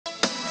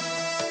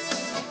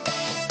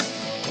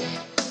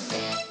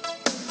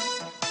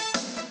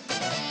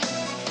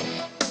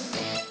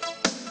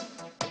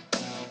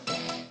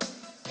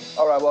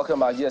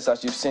welcome back. Yes,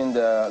 as you've seen,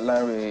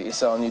 Lanre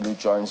Isaonilu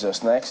joins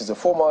us next. He's the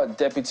former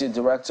Deputy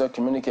Director,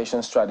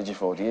 Communication Strategy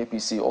for the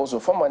APC, also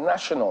former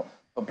National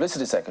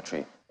Publicity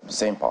Secretary of the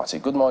same party.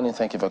 Good morning.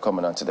 Thank you for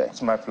coming on today.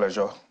 It's my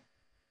pleasure.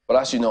 Well,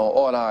 as you know,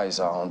 all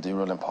eyes are on the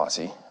ruling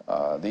party.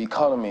 The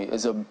economy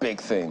is a big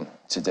thing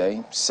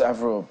today.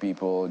 Several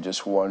people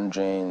just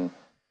wondering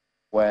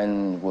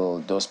when will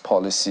those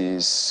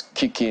policies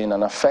kick in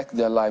and affect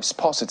their lives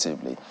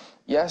positively.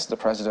 Yes, the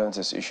president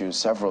has issued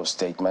several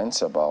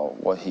statements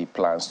about what he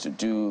plans to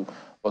do,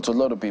 but to a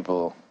lot of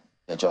people,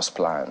 they're just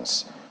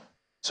plans.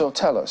 So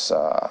tell us,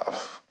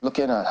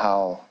 looking at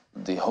how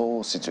the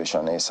whole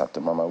situation is at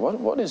the moment,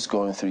 what is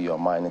going through your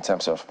mind in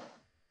terms of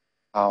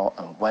how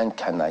and when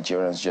can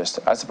Nigerians just,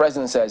 as the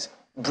president says,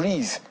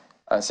 breathe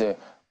and say,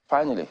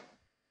 finally,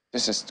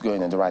 this is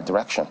going in the right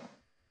direction?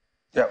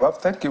 Yeah, well,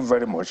 thank you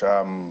very much.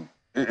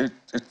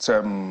 It's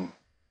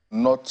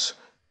not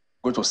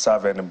going to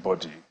serve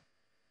anybody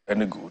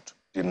any good,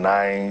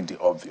 denying the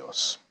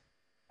obvious.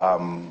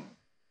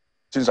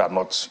 Things are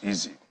not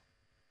easy.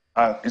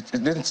 It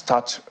didn't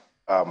start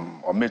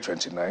on May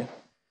 29.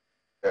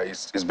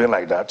 It's been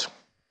like that.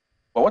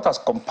 But what has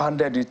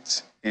compounded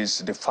it is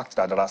the fact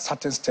that there are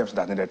certain steps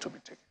that needed to be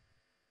taken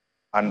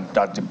and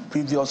that the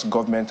previous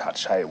government had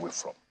shied away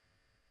from,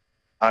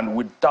 and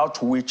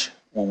without which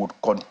we would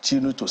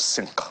continue to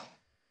sink.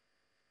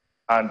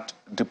 And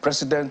the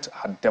president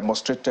had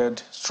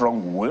demonstrated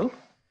strong will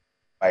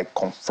by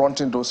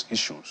confronting those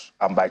issues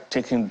and by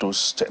taking those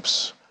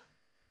steps.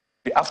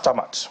 The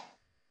aftermath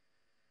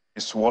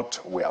is what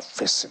we are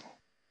facing.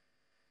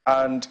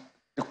 And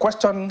the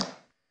question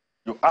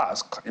you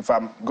ask, if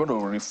I'm going to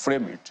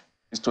reframe it,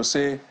 is to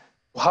say,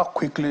 how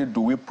quickly do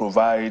we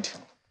provide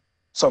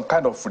some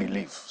kind of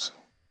relief,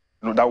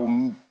 that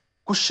will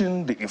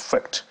cushion the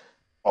effect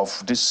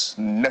of these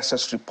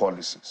necessary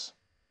policies?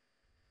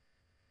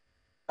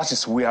 That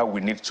is where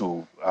we need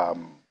to,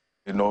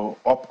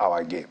 up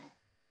our game.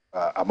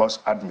 I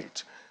must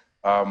admit.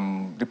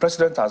 The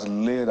president has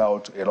laid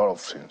out a lot of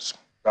things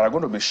that are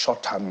going to be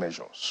short-term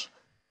measures.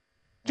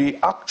 The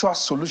actual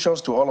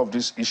solutions to all of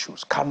these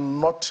issues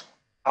cannot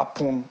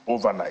happen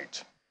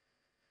overnight.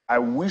 I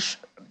wish,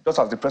 just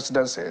as the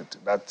president said,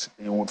 that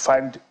he would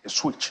find a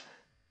switch,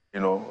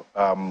 in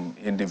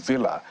the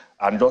villa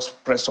and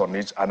just press on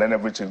it and then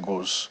everything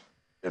goes,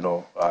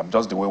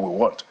 just the way we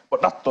want.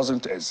 But that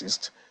doesn't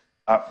exist.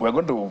 We're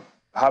going to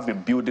have a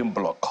building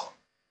block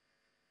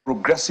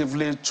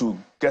progressively to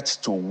get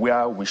to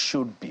where we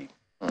should be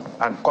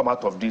and come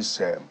out of this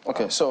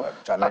challenge.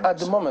 At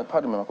the moment,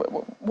 pardon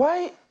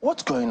me,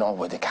 what's going on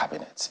with the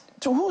cabinet?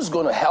 Who's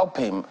going to help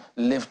him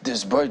lift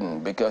this burden?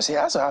 Because he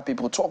has to have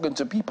people talking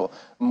to people,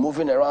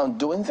 moving around,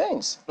 doing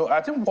things. No,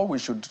 I think what we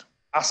should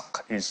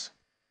ask is,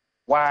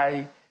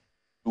 why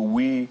do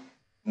we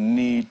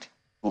need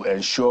to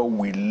ensure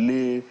we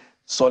lay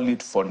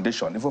solid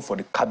foundation, even for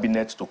the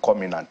cabinet to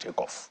come in and take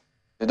off?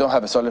 They don't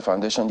have a solid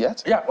foundation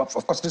yet? Yeah, of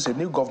course, this is a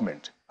new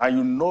government. And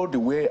you know the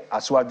way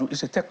Asiwaju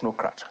is a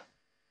technocrat.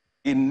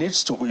 It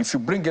needs to, if you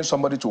bring in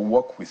somebody to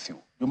work with you,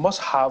 you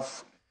must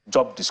have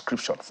job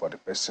description for the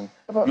person.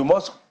 But you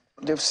must.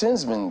 They've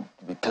since been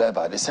declared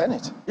by the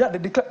Senate. Yeah, they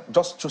declared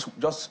just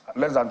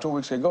less than 2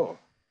 weeks ago.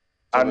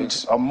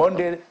 And on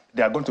Monday,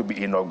 they are going to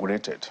be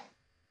inaugurated.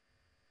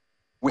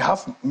 We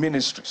have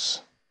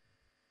ministries.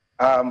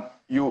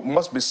 You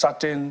must be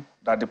certain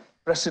that the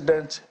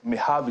president may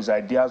have his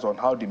ideas on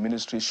how the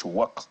ministry should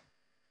work.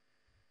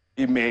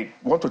 He may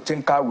want to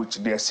tinker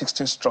with the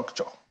existing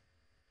structure.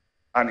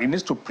 And he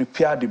needs to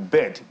prepare the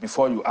bed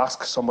before you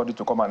ask somebody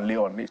to come and lay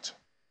on it.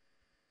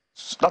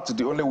 That's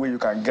the only way you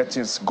can get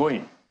things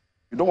going.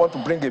 You don't want to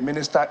bring a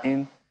minister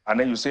in and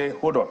then you say,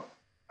 hold on,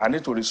 I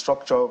need to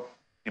restructure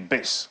the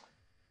base.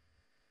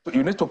 So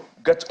you need to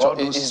get all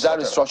those... Is that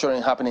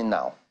restructuring happening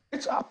now?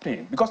 It's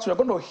happening because you're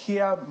going to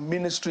hear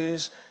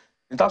ministries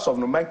in terms of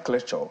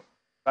nomenclature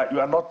that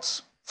you are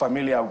not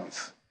familiar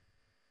with.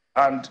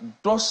 And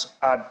those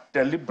are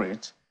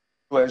deliberate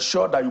to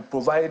ensure that you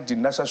provide the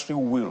necessary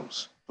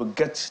wills to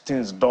get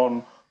things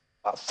done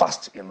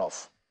fast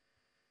enough.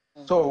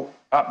 So,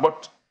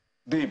 but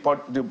the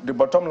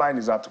bottom line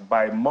is that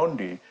by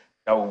Monday,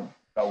 there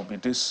will be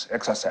this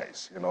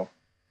exercise,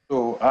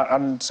 So,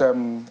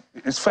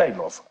 it's fair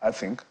enough, I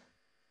think.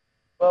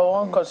 Well,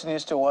 one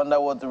continues to wonder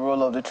what the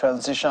role of the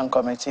transition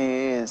committee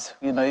is.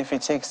 If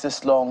it takes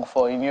this long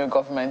for a new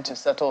government to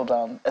settle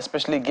down,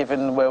 especially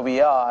given where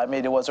we are. I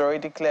mean, it was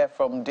already clear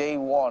from day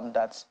one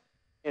that,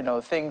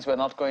 things were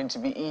not going to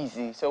be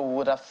easy. So we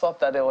would have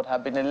thought that there would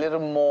have been a little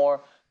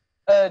more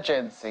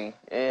urgency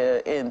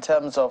in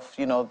terms of,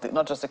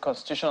 not just the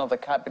constitution of the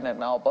cabinet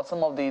now, but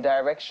some of the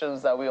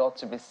directions that we ought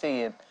to be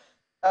seeing.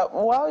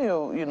 Before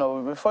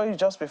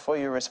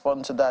you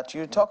respond to that,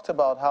 you talked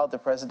about how the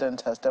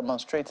president has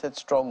demonstrated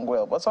strong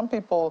will, but some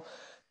people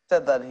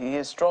said that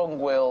his strong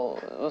will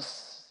was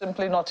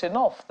simply not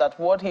enough, that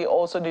what he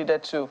also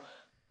needed to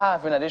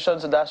have, in addition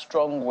to that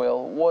strong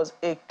will, was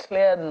a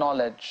clear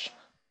knowledge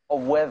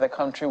of where the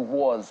country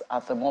was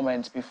at the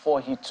moment before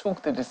he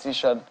took the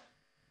decision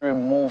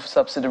remove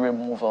subsidy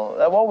removal.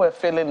 What we're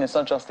feeling is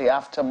not just the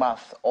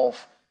aftermath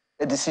of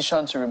a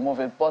decision to remove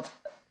it, but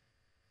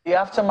the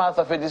aftermath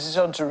of a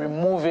decision to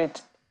remove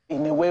it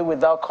in a way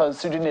without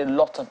considering a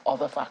lot of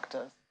other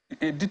factors.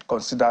 It did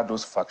consider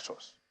those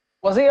factors.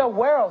 Was he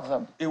aware of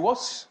them? It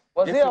was.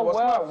 Was if he he was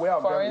not aware aware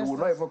of them, instance, he would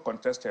not even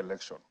contest the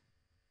election.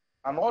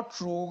 And all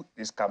through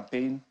his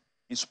campaign,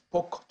 he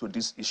spoke to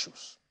these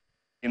issues.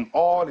 In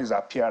all his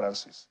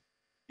appearances,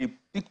 he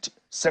picked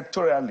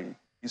sectorially,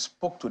 he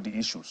spoke to the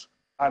issues.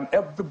 And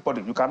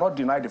everybody, you cannot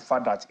deny the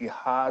fact that he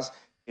has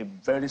a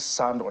very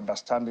sound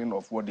understanding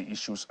of what the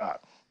issues are.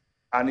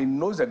 And he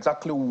knows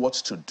exactly what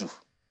to do.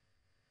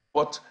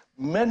 But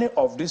many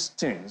of these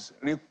things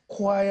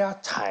require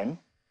time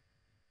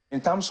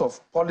in terms of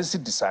policy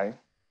design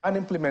and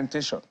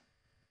implementation.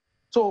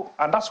 So,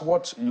 and that's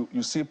what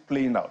you see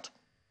playing out.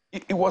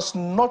 It was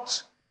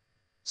not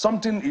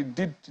something he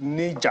did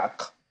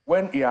knee-jerk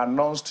when he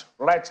announced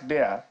right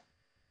there,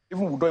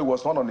 even though it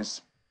was not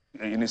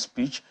in his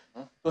speech,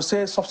 to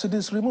say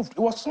subsidies removed. It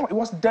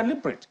was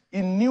deliberate.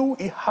 He knew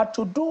he had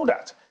to do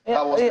that.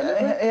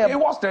 It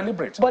was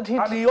deliberate. But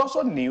he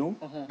also knew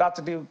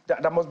that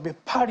there must be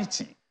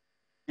parity,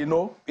 in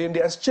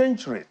the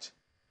exchange rate.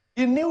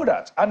 He knew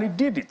that, and he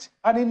did it.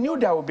 And he knew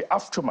there would be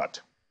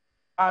aftermath.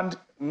 And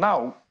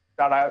now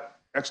there are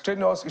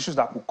extraneous issues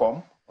that could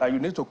come that you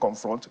need to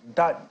confront,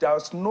 that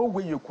there's no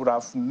way you could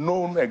have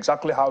known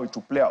exactly how it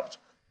will play out.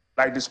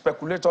 Like the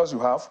speculators you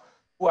have,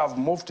 who have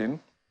moved in,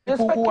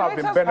 people who have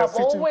been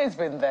benefiting. Have always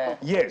been there.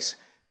 Yes,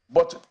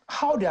 but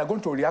how they are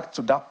going to react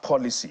to that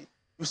policy,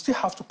 you still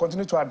have to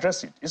continue to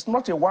address it. It's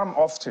not a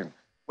one-off thing.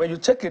 When you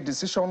take a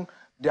decision,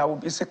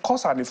 it's a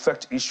cause and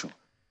effect issue.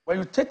 When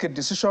you take a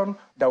decision,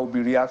 there will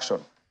be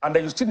reaction, and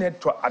then you still need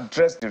to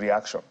address the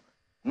reaction.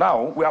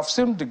 Now, we have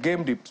seen the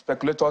game the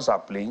speculators are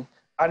playing,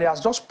 and he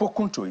has just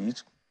spoken to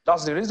it.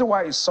 That's the reason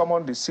why he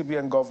summoned the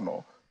CBN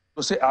governor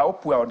to say, I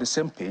hope we are on the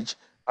same page,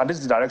 and this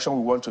is the direction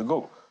we want to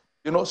go.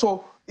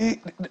 So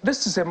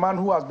this is a man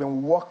who has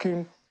been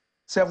working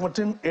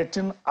 17,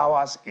 18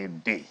 hours a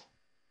day.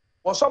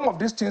 But some of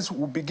these things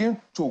will begin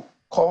to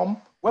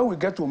come when we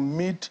get to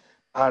mid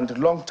and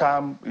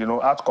long-term,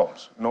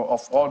 outcomes,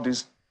 of all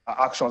these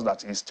actions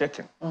that he's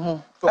taking.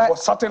 But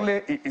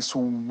certainly it is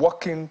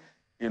working,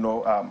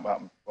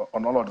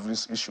 on all of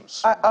these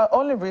issues.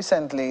 Only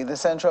recently, the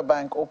central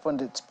bank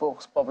opened its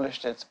books,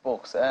 published its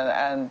books,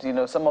 and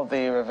some of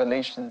the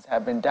revelations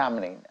have been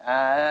damning.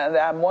 And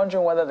I'm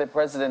wondering whether the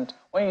president,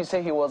 when you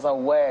say he was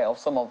aware of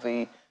some of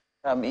the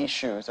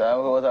issues, he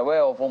was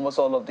aware of almost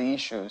all of the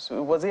issues,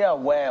 was he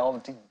aware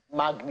of the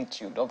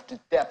magnitude, of the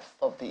depth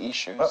of the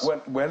issues?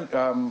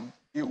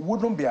 He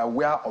wouldn't be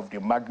aware of the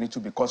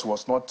magnitude because he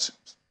was not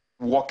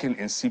working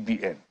in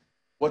CBN.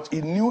 But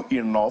he knew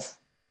enough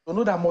to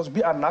know there must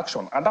be an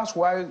action. And that's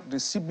why the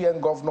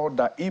CBN governor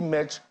that he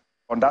met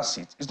on that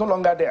seat is no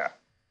longer there.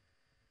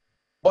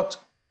 But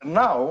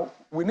now,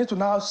 we need to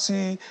now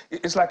see,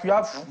 it's like you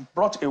have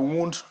brought a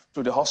wound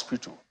to the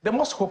hospital. They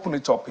must open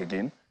it up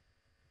again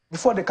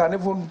before they can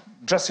even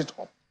dress it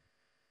up.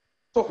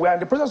 So we are in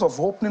the process of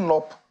opening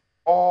up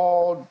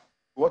all,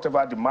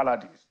 whatever the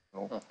maladies,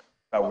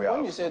 that we have.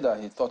 When you say that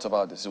he thought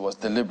about this, it was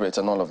deliberate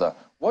and all of that,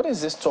 what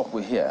is this talk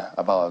we hear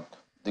about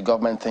the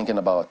government thinking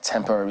about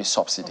temporary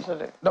subsidy?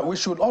 No, we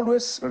should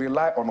always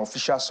rely on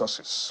official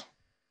sources.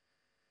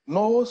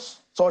 No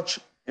such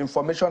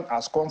information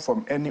has come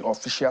from any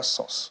official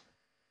source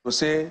to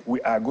say we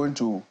are going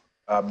to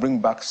bring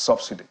back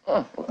subsidy.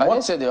 I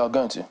didn't say they are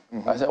going to.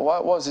 I said,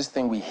 what was this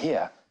thing we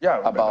hear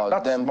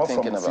about them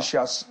thinking about?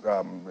 Officials,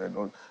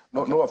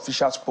 no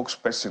official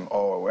spokesperson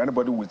or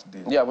anybody with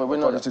the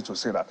authority to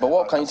say that. But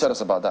what can you tell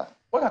us about that?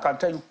 What I can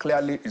tell you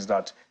clearly is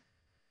that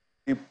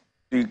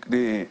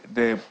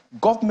the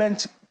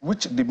government,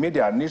 which the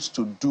media needs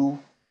to do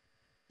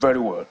very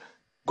well,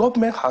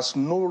 government has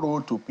no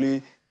role to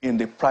play in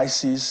the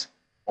prices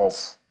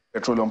of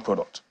petroleum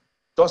products,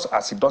 just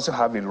as it doesn't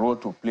have a role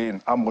to play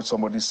in how much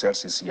somebody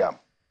sells his yam.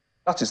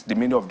 That is the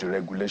meaning of the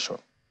regulation.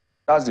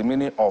 That's the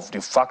meaning of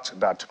the fact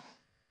that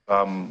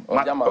yam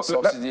and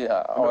subsidy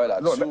oil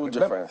are two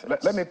different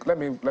things.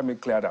 Let me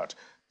clear that.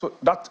 So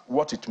that's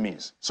what it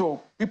means.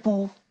 So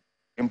people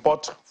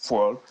import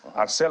fuel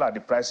and sell at the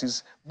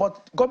prices,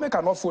 but government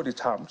cannot fold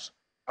its hands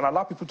and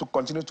allow people to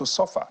continue to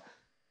suffer.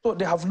 So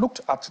they have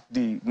looked at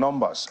the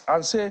numbers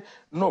and say,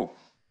 no,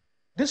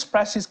 these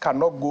prices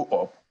cannot go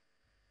up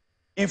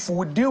if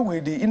we deal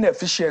with the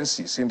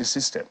inefficiencies in the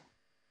system.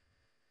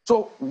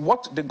 So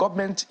what the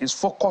government is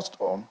focused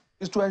on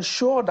is to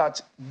ensure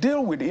that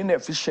deal with the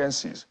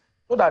inefficiencies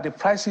so that the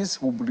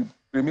prices will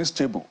remain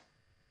stable.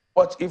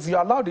 But if you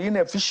allow the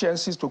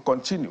inefficiencies to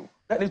continue,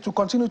 then it will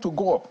continue to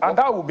go up. And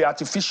that will be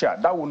artificial.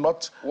 That will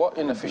not... What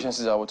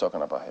inefficiencies are we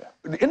talking about here?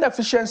 The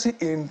inefficiency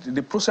in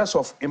the process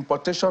of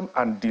importation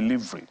and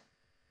delivery.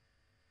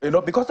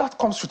 Because that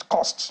comes with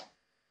costs.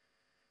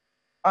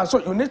 And so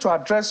you need to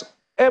address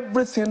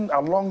everything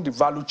along the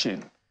value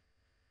chain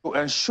to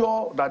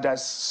ensure that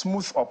there's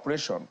smooth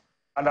operation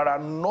and there are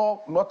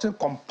nothing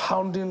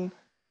compounding,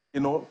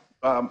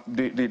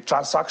 the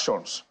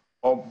transactions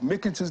or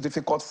making things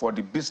difficult for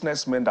the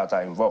businessmen that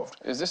are involved.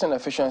 Is this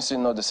inefficiency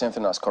not the same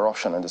thing as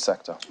corruption in the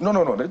sector? No.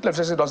 The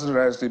inefficiency doesn't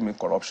necessarily mean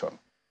corruption.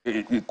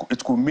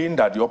 It could mean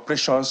that the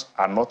operations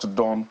are not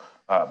done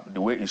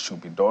the way it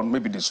should be done.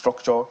 Maybe the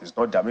structure is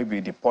not there. Maybe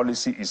the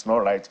policy is not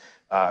right,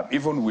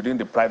 even within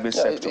the private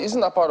sector.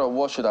 Isn't that part of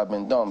what should have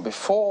been done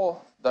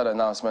before that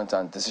announcement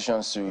and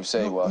decisions to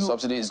say,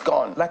 subsidy is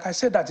gone? Like I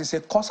said, that is a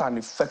cause and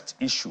effect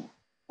issue.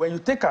 When you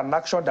take an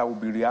action, there will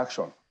be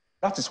reaction.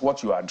 That is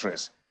what you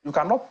address. You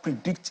cannot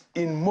predict,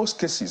 in most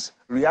cases,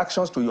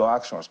 reactions to your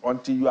actions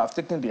until you have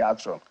taken the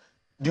action.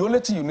 The only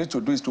thing you need to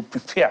do is to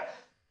prepare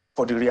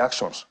for the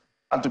reactions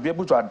and to be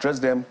able to address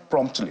them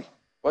promptly.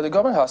 Well, the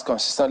government has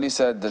consistently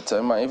said that,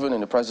 even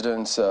in the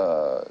president's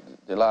the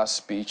last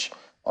speech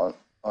on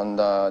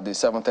the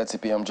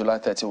 7:30 p.m. July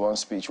 31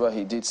 speech, where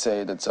he did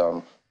say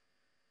that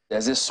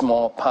there's this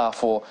small,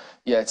 powerful,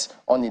 yet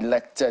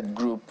unelected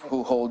group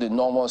who hold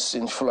enormous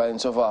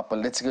influence over our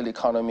political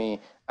economy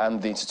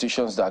and the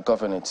institutions that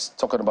govern it,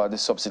 talking about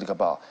this subsidy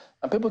cabal.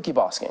 And people keep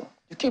asking,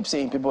 you keep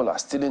saying people are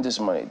stealing this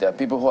money. There are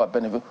people who are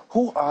benefiting.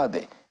 Who are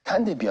they?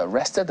 Can they be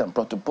arrested and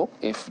brought to book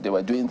if they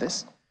were doing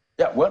this?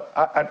 Yeah, well,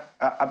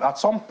 at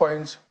some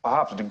point,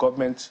 perhaps the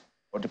government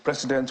or the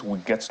president will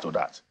get to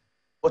that.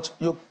 But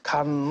you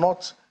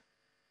cannot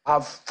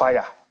have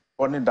fire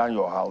burning down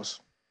your house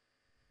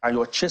and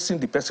you're chasing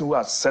the person who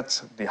has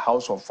set the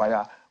house on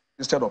fire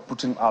instead of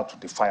putting out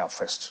the fire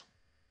first.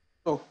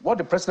 So what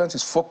the president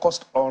is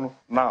focused on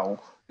now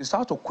is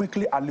how to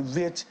quickly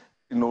alleviate,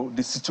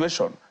 the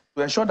situation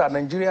to ensure that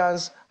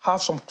Nigerians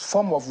have some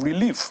form of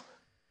relief,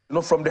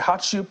 from the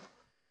hardship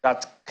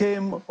that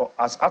came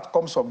as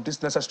outcomes of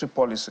these necessary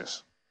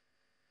policies.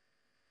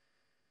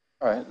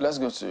 All right, let's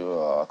go to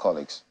our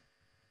colleagues.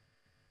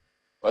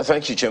 Well,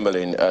 thank you,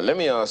 Chamberlain. Let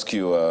me ask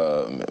you,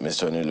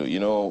 Mr.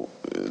 Onilu,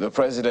 the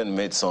president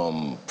made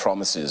some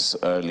promises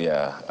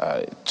earlier.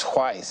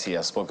 Twice he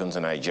has spoken to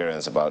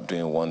Nigerians about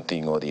doing one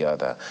thing or the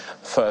other.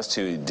 First,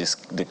 he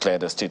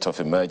declared a state of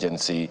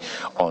emergency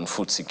on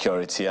food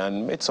security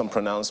and made some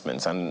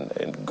pronouncements. And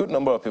a good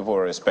number of people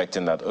were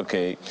expecting that,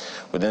 okay,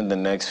 within the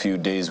next few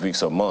days,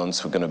 weeks, or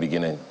months, we're going to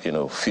begin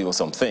to, feel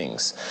some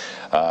things.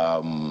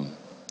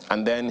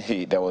 And then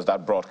there was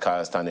that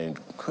broadcast and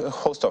a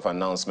host of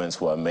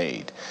announcements were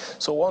made.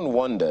 So one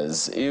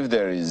wonders if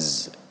there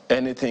is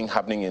anything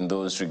happening in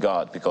those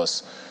regards,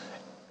 because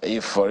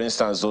if, for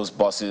instance, those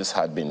buses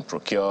had been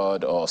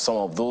procured or some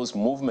of those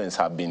movements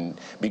have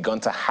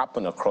begun to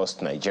happen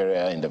across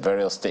Nigeria in the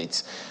various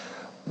states,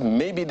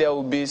 maybe there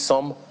will be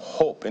some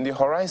hope in the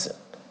horizon.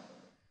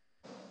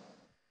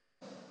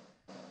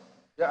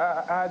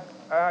 Yeah,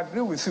 I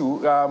agree with you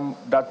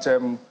that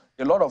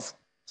a lot of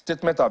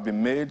statements have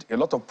been made, a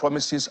lot of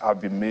promises have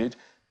been made,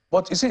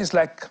 but you see, it's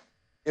like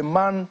a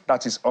man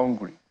that is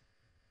hungry.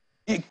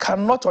 He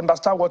cannot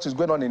understand what is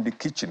going on in the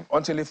kitchen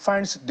until he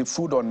finds the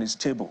food on his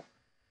table.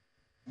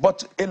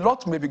 But a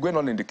lot may be going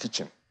on in the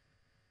kitchen,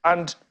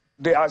 and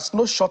there is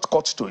no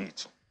shortcut to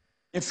it.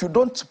 If you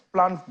don't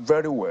plan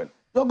very well,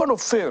 you're going to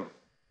fail,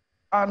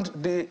 and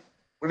the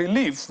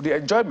relief, the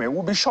enjoyment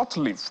will be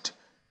short-lived.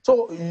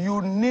 So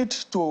you need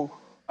to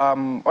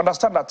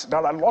understand that there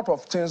are a lot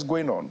of things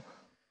going on.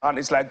 And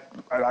it's like,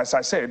 as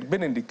I said,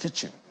 being in the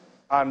kitchen.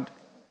 And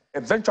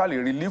eventually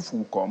relief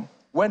will come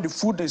when the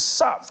food is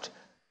served.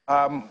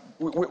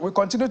 We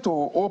continue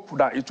to hope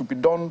that it will be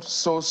done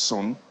so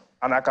soon.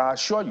 And I can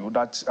assure you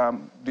that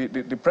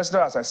the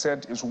president, as I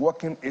said, is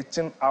working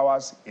 18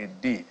 hours a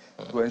day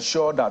to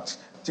ensure that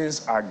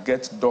things are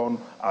get done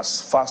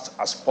as fast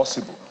as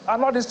possible.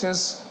 And all these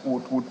things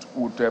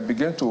would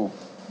begin to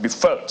be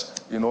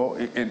felt,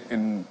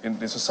 in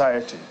the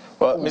society.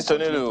 Well, Mr.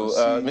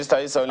 Onilu,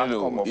 Mr. Issa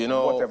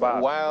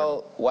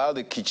Onilu, while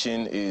the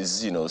kitchen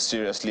is,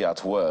 seriously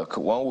at work,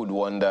 one would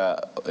wonder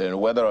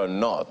whether or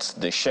not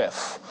the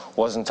chef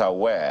wasn't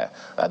aware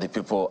that the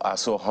people are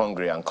so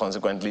hungry, and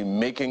consequently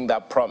making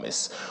that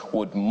promise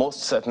would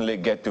most certainly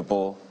get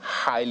people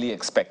highly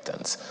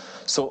expectant.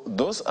 So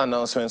those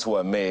announcements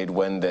were made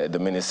when the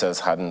ministers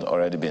hadn't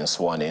already been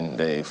sworn in.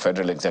 The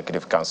Federal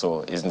Executive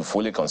Council isn't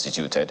fully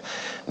constituted.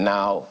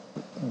 Now,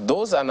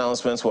 those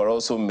announcements were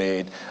also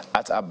made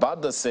at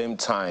about the same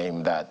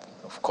time that,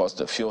 of course,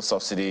 the fuel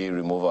subsidy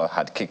removal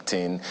had kicked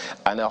in,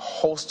 and a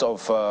host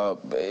of,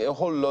 a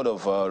whole lot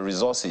of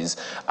resources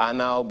are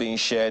now being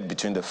shared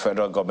between the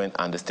federal government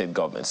and the state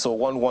government. So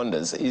one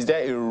wonders, is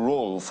there a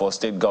role for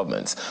state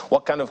governments?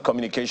 What kind of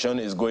communication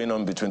is going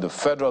on between the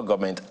federal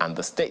government and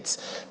the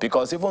states?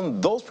 Because even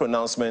those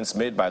pronouncements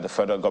made by the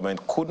federal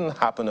government couldn't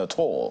happen at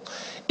all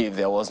if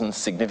there wasn't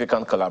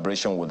significant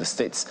collaboration with the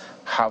states.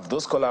 Have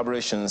those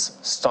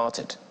collaborations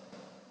started?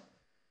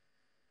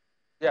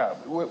 Yeah,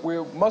 we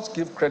must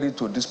give credit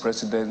to this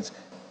president.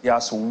 He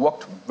has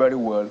worked very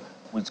well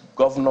with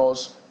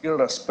governors,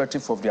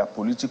 irrespective of their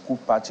political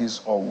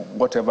parties or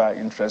whatever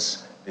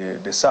interests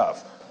they serve.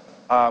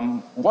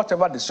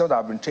 Whatever decisions that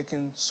have been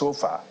taken so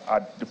far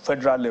at the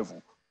federal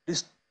level, the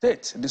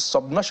state, the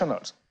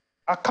subnationals,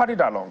 are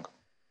carried along.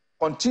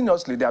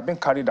 Continuously, they are being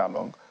carried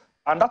along.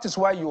 And that is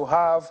why you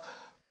have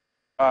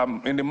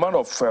in the month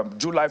of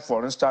July,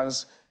 for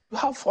instance, you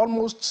have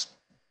almost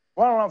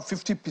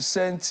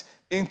 150%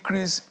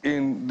 increase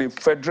in the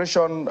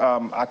federation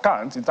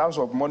account in terms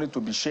of money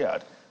to be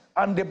shared.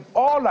 And they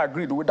all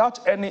agreed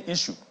without any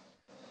issue.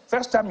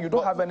 First time you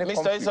don't have any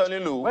conflict. Mr.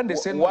 Isonilu, when they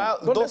say no,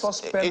 don't let us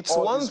spend it's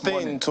all one this thing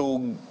money.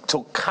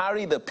 to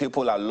carry the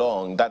people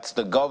along, that's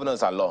the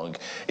governors along.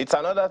 It's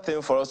another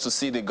thing for us to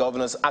see the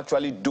governors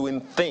actually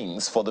doing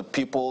things for the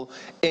people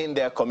in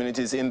their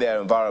communities, in their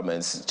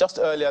environments. Just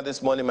earlier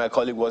this morning, my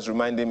colleague was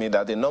reminding me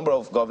that a number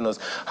of governors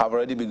have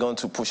already begun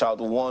to push out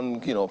one,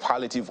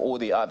 palliative or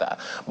the other.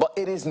 But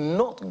it is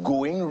not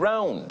going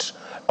round.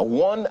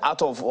 One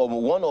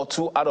or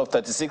two out of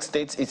 36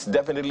 states, it's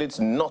definitely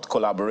not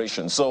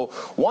collaboration. So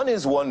one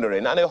is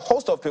wondering, and a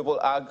host of people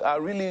are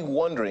really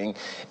wondering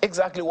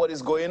exactly what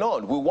is going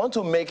on. We want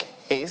to make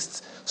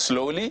haste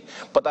slowly,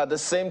 but at the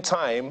same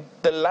time,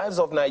 the lives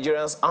of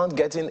Nigerians aren't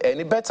getting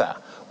any better.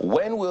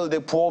 When will the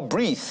poor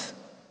breathe?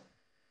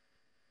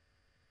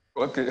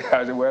 Okay,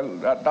 well,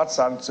 that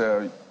sounds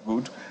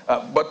good.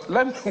 But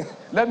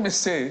let me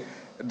say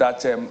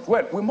that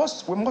we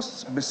must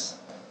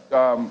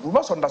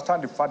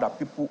understand the fact that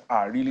people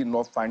are really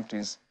not finding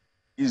things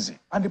easy,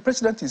 and the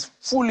president is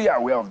fully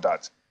aware of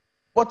that.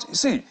 But you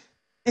see,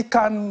 he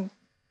can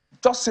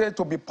just say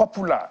to be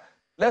popular,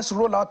 let's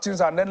roll out things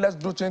and then let's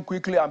do things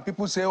quickly, and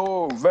people say,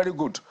 oh, very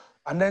good.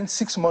 And then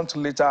 6 months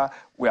later,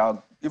 we are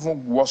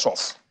even worse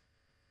off.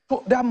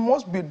 So there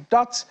must be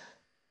that,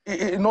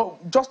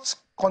 just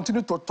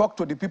continue to talk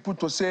to the people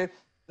to say,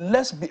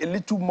 let's be a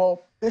little more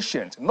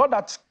patient. Not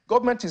that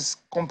government is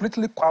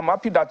completely, I'm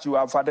happy that you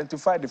have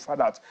identified the fact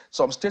that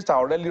some states are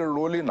already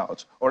rolling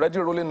out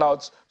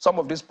some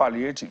of these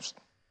palliatives.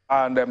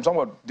 And some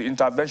of the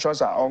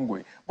interventions are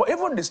ongoing. But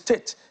even the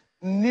state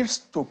needs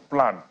to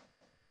plan.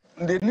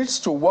 They need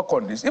to work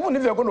on this. Even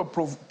if you're going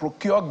to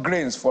procure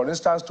grains, for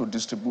instance, to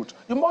distribute,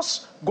 you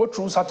must go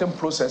through certain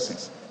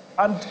processes.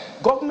 And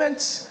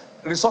government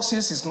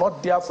resources is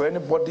not there for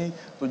anybody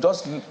to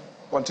just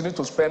continue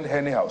to spend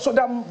anyhow. So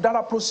there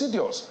are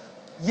procedures.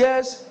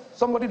 Yes,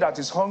 somebody that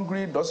is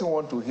hungry doesn't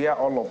want to hear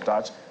all of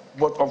that,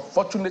 but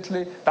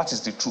unfortunately, that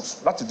is the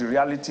truth. That is the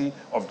reality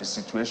of the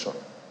situation.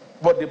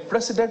 But the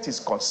president is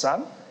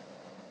concerned.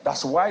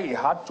 That's why he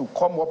had to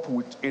come up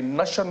with a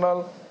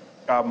national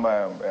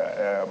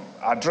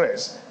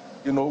address,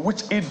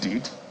 which he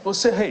did, to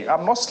say, hey,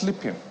 I'm not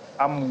sleeping,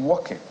 I'm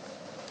working.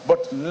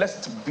 But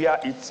let's bear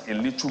it a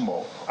little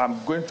more.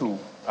 I'm going to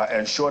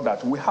ensure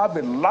that we have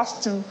a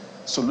lasting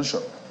solution,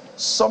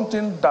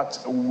 something that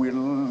will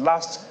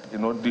last,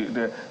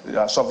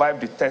 survive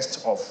the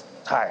test of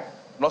time,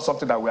 not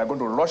something that we are going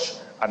to rush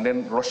and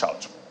then rush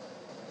out.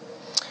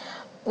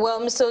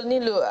 Well, Mr.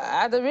 Onilu,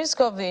 at the risk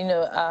of,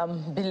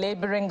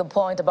 belaboring the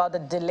point about the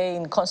delay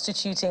in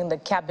constituting the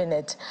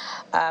cabinet,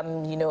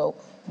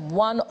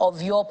 one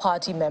of your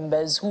party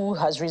members who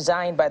has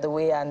resigned, by the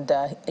way, and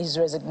his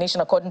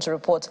resignation, according to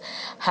reports,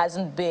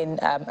 hasn't been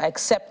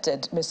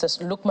accepted, Mr.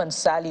 Lukman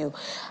Saliu,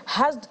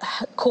 has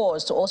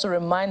cause to also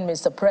remind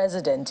Mr.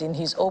 President in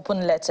his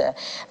open letter.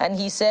 And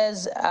he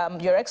says,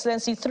 Your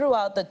Excellency,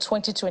 throughout the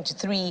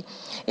 2023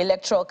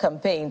 electoral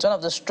campaigns, one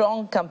of the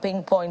strong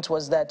campaign points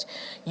was that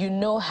you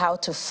know how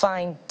to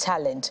find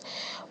talent.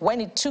 When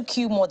it took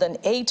you more than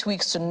 8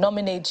 weeks to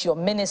nominate your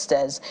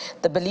ministers,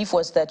 the belief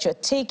was that you're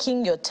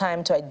taking your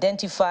time to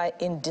identify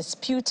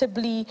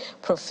indisputably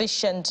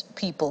proficient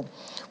people.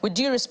 With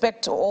due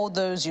respect to all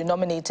those you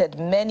nominated,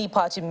 many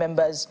party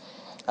members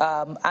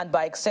and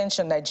by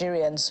extension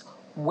Nigerians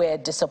were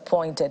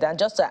disappointed. And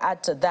just to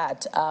add to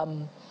that,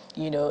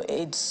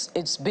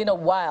 it's been a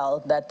while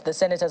that the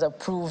Senate has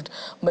approved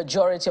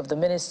majority of the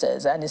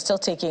ministers, and it's still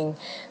taking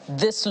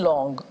this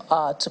long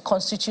to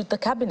constitute the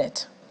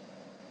cabinet.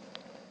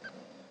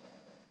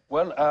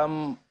 Well,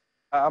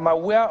 I'm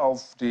aware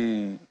of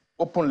the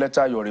open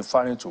letter you're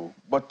referring to,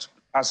 but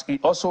as he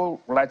also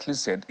rightly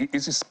said, it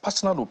is his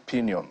personal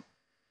opinion.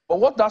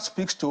 But what that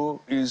speaks to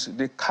is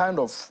the kind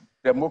of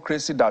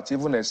democracy that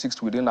even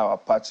exists within our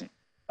party.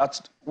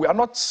 That we are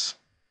not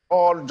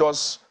all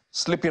just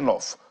sleeping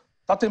off.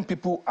 Certain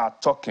people are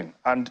talking,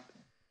 and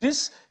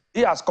this,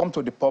 he has come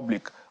to the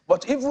public.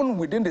 But even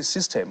within the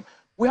system,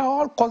 we are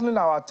all calling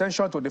our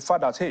attention to the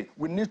fact that, hey,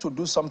 we need to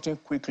do something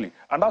quickly.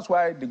 And that's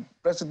why the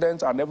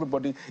president and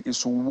everybody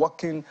is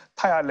working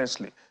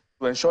tirelessly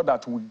to ensure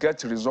that we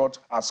get results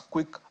as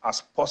quick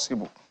as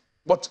possible.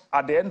 But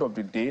at the end of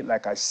the day,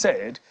 like I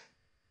said,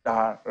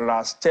 there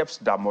are steps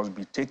that must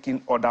be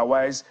taken.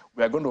 Otherwise,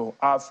 we are going to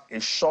have a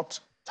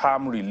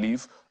short-term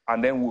relief,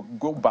 and then we'll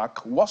go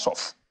back worse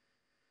off.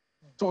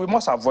 So we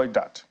must avoid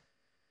that.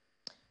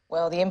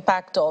 Well, the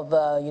impact of,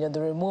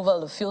 the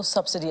removal of fuel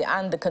subsidy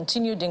and the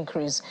continued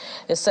increase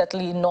is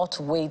certainly not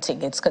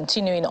waiting. It's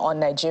continuing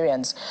on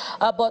Nigerians.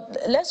 But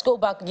let's go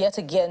back yet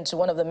again to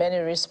one of the many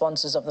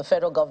responses of the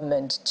federal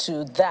government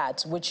to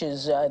that, which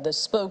is the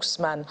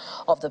spokesman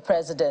of the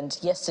president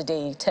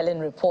yesterday telling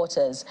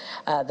reporters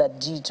that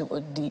due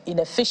to the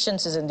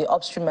inefficiencies in the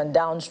upstream and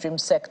downstream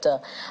sector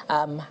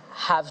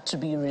have to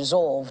be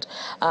resolved.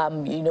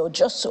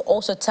 Just to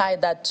also tie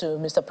that to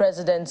Mr.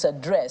 President's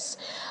address,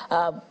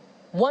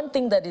 one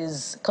thing that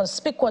is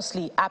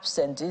conspicuously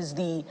absent is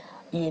the,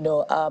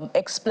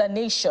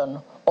 explanation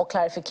or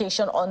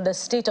clarification on the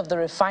state of the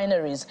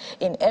refineries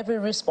in every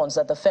response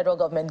that the federal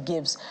government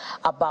gives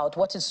about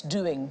what it's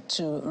doing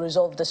to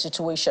resolve the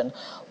situation.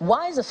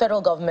 Why is the federal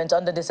government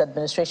under this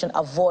administration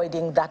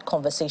avoiding that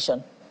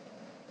conversation?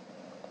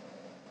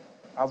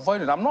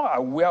 Avoiding? I'm not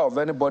aware of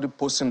anybody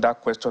posting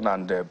that question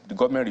and the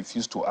government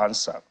refused to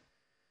answer.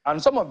 And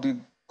some of the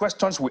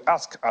questions we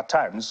ask at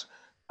times,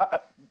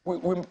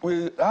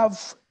 we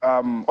have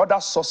other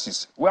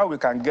sources where we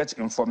can get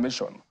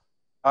information.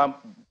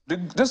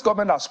 This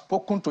government has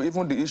spoken to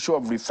even the issue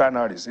of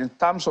refineries in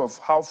terms of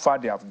how far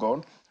they have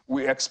gone.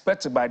 We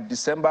expect by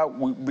December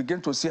we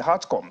begin to see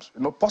outcomes,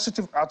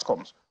 positive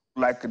outcomes,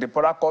 like the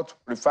Port Harcourt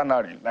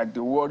refinery, like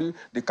the Warri,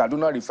 the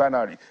Kaduna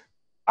refinery.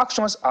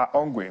 Actions are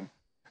ongoing.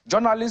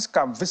 Journalists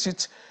can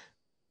visit,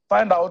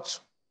 find out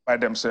by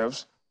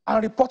themselves,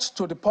 and report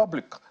to the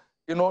public.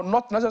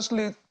 Not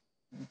necessarily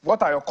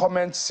what are your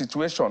comments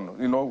situation,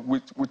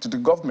 with the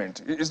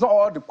government. It's not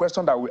all the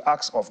questions that we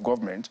ask of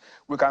government.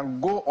 We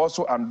can go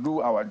also and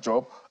do our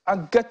job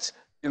and get,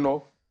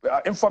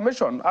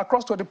 information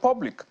across to the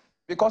public.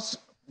 Because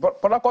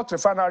Port Harcourt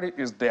refinery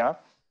is there.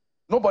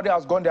 Nobody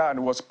has gone there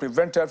and was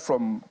prevented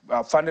from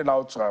finding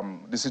out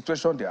the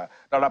situation there.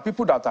 There are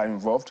people that are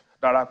involved.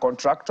 There are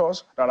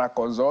contractors. There are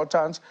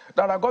consultants.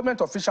 There are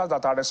government officials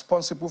that are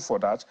responsible for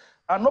that.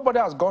 And nobody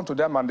has gone to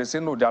them and they say,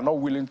 no, they are not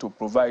willing to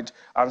provide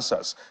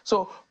answers.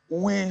 So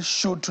we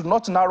should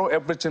not narrow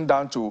everything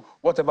down to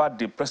whatever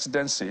the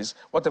president says,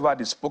 whatever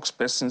the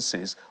spokesperson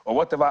says, or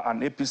whatever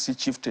an APC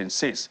chieftain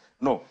says.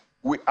 No,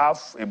 we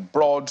have a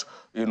broad,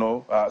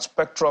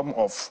 spectrum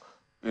of,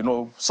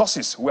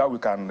 sources where we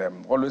can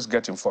always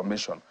get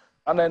information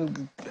and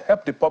then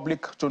help the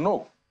public to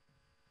know.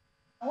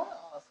 I want to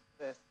ask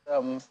this.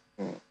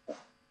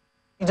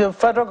 The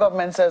federal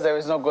government says there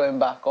is no going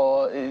back,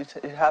 or it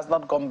has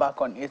not gone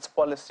back on its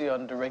policy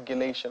on the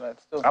regulation.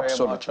 It's still very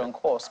much on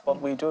course.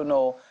 But we do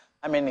know,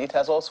 it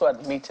has also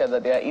admitted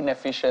that there are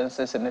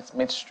inefficiencies in its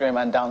midstream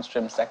and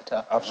downstream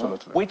sector.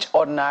 Absolutely. Which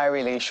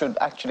ordinarily should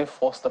actually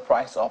force the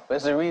price up.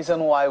 There's a reason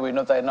why we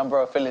know that a number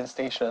of filling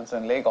stations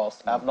in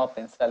Lagos have not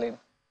been selling.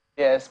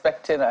 They're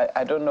expecting,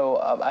 I don't know,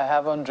 I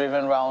haven't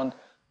driven around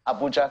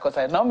Abuja because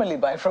I normally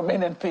buy from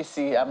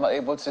NNPC. I'm not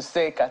able to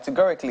say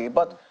categorically,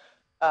 but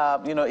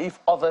if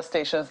other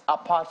stations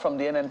apart from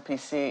the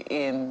NNPC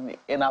in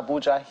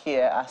Abuja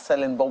here are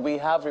selling, but we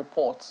have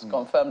reports,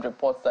 confirmed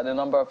reports, that a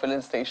number of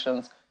filling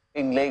stations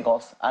in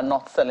Lagos are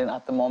not selling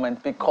at the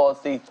moment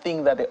because they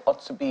think that there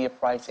ought to be a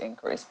price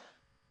increase.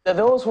 There are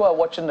those who are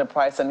watching the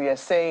price and they're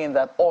saying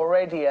that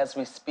already as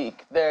we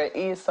speak, there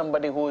is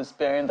somebody who is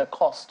bearing the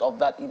cost of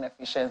that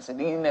inefficiency,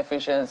 the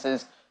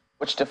inefficiencies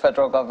which the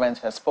federal government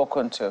has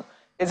spoken to.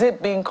 Is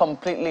it being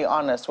completely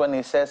honest when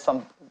he says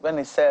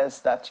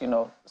that,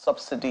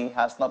 subsidy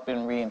has not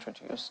been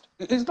reintroduced?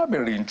 It's not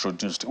been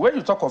reintroduced. When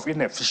you talk of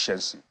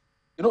inefficiency,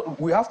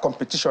 we have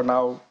competition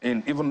now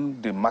in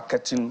even the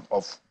marketing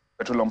of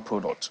petroleum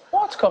products.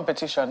 What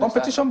competition?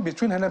 Competition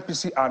between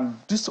NNPC and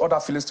these other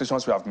filling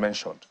stations we have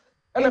mentioned.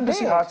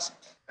 NNPC has,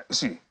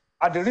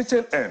 at the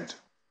retail end,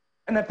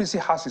 NNPC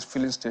has its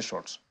filling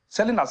stations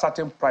selling at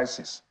certain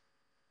prices.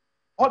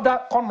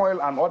 Other corn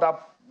oil and other,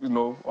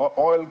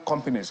 oil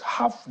companies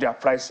have their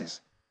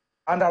prices.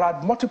 And there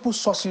are multiple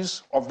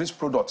sources of this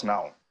product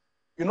now.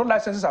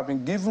 Licenses have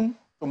been given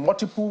to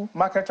multiple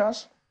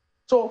marketers.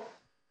 So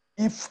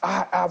if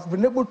I have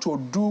been able to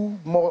do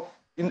more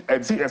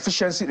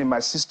efficiency in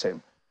my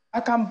system, I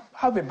can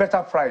have a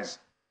better price.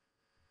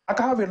 I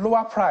can have a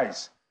lower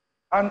price.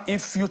 And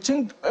if you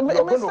think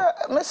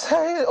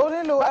Mr.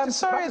 Onilu, I'm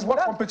sorry. That's what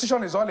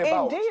competition is all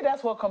about. Indeed,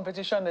 that's what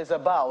competition is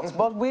about.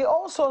 But we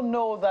also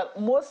know that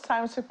most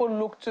times people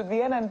look to the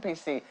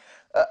NNPC.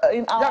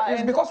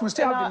 It's because we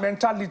still have the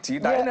mentality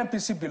that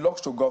NNPC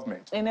belongs to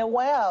government. In a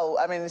while,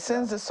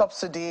 since the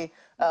subsidy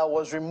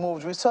was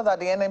removed, we saw that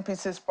the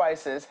NNPC's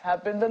prices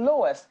have been the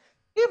lowest.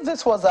 If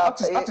this was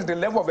that is the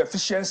level of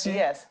efficiency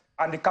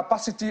and the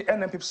capacity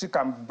NNPC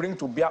can bring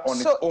to bear on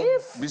its own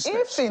business.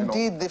 If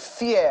indeed the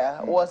fear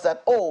was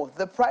that,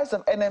 the price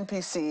of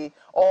NNPC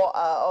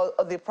or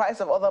the price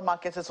of other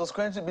marketers was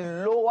going to be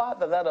lower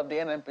than that of the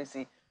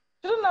NNPC,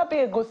 shouldn't that be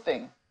a good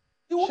thing?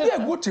 It will be a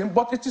good thing,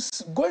 but it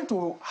is going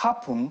to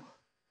happen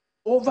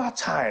over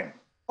time.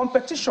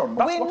 Competition,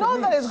 that's we what know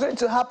it that it's going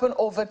to happen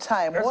over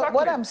time. Exactly.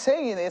 What I'm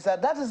saying is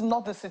that is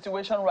not the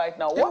situation right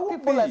now. What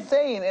people are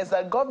saying is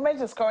that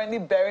government is currently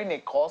bearing a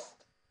cost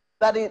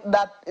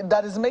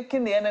that is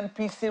making the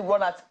NNPC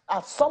run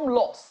at some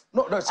loss.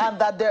 No, and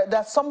that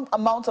there's some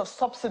amount of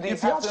subsidies.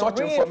 If you have such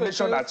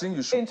information, I think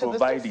you should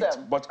provide it.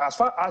 But as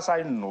far as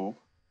I know,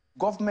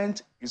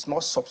 government is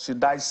not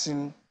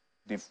subsidizing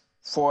the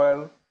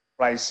fuel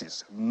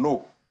prices.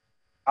 No.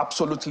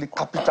 Absolutely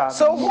capital.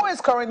 So who is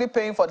currently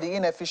paying for the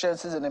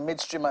inefficiencies in the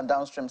midstream and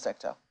downstream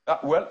sector?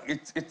 Well,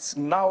 it's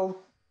now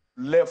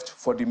left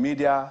for the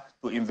media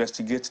to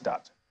investigate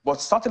that.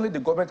 But certainly the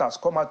government has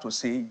come out to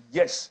say,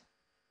 yes,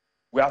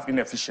 we have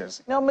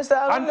inefficiency. No, Mr.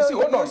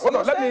 Alonso, hold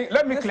on.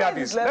 Let me clear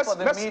this. Let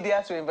the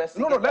media to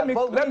investigate. No, let me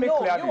clear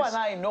this. You and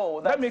I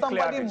know that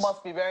somebody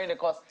must be bearing the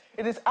cost.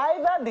 It is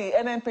either the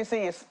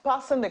NNPC is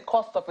passing the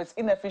cost of its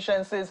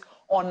inefficiencies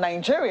on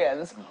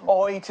Nigerians,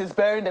 or it is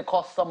bearing the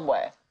cost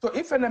somewhere. So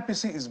if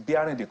NNPC is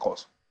bearing the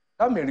cost,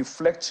 that may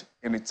reflect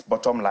in its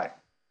bottom line.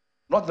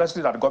 Not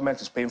necessarily that the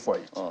government is paying for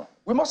it.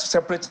 We must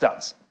separate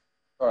that.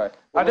 All right.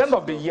 At the end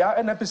of the year,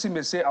 NNPC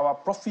may say our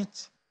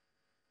profit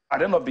at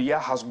the end of the year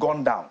has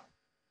gone down.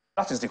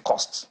 That is the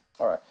cost.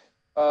 All right.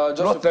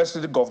 Not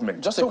necessarily the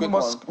government. Just a quick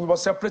one. We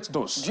must separate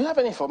those. Do you have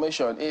any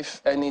information if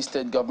any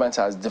state government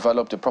has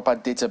developed a proper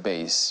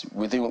database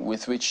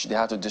with which they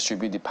have to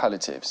distribute the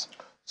palliatives?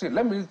 See,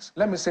 let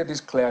me say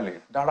this clearly.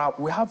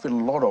 We have a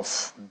lot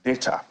of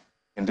data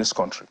in this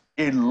country.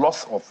 A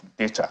lot of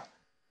data.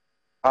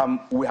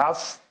 We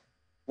have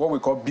what we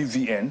call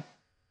BVN.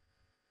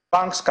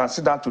 Banks can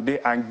sit down today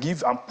and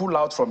give and pull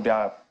out from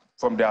their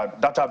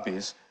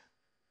database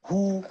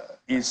who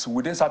is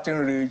within certain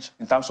range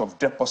in terms of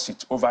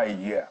deposit over a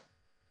year.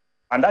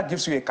 And that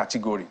gives you a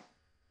category.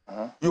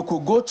 You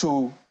could go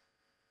to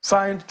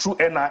find through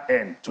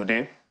NIN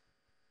today,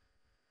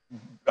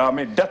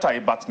 data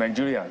about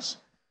Nigerians.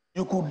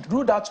 You could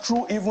do that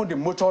through even the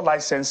motor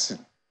licensing.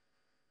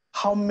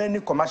 How many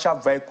commercial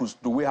vehicles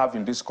do we have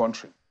in this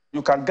country?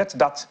 You can get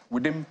that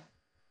within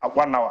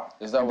 1 hour.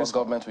 Is that what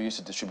government will use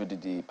to distribute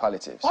the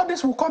palliatives? All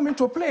this will come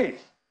into play.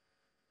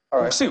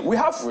 All right. See, we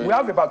have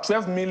about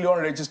 12 million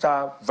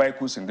registered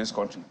vehicles in this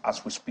country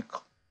as we speak.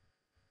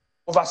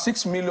 Over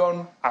 6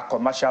 million are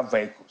commercial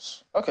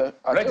vehicles. Okay.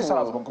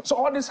 So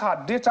all these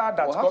are data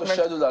that we'll have to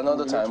schedule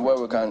another time where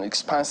we can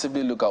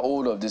expansively look at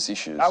all of these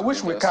issues. I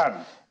wish we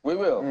can. We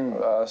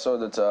will, so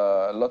that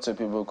lots of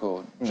people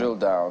could drill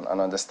down and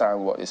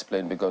understand what is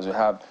playing, because we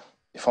have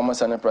the former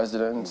Senate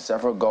President,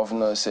 several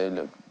governors say,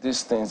 look,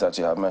 these things that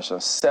you have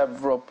mentioned,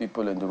 several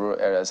people in the rural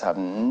areas have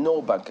no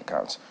bank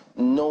accounts,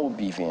 no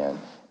BVN,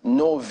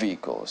 no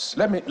vehicles.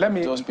 Let me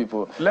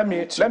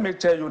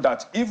tell you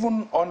that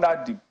even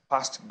under the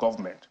past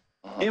government,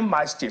 in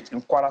my state,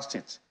 in Kwara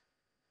State,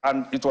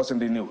 and it was in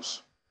the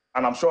news,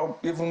 and I'm sure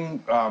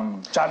even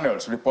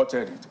channels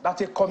reported it, that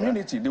a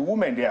community, the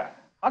women there,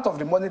 out of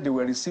the money they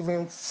were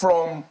receiving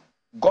from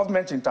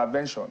government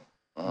intervention,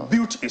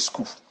 built a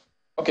school.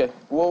 Okay,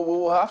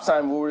 we'll have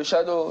time. We'll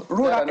reschedule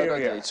another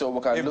day so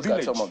we can look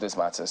at some of these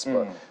matters.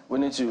 But we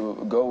need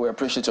to go. We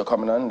appreciate your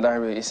coming on.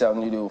 Larry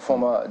Issaunidu,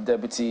 former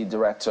Deputy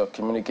Director of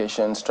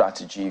Communication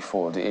Strategy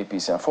for the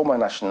APC and former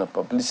National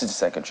Publicity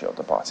Secretary of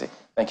the party.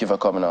 Thank you for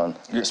coming on.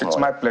 It's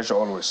my pleasure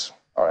always.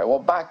 All right, well,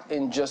 back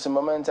in just a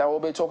moment, and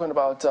we'll be talking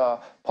about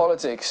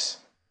politics.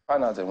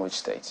 Find out in which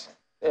state.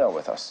 They are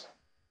with us.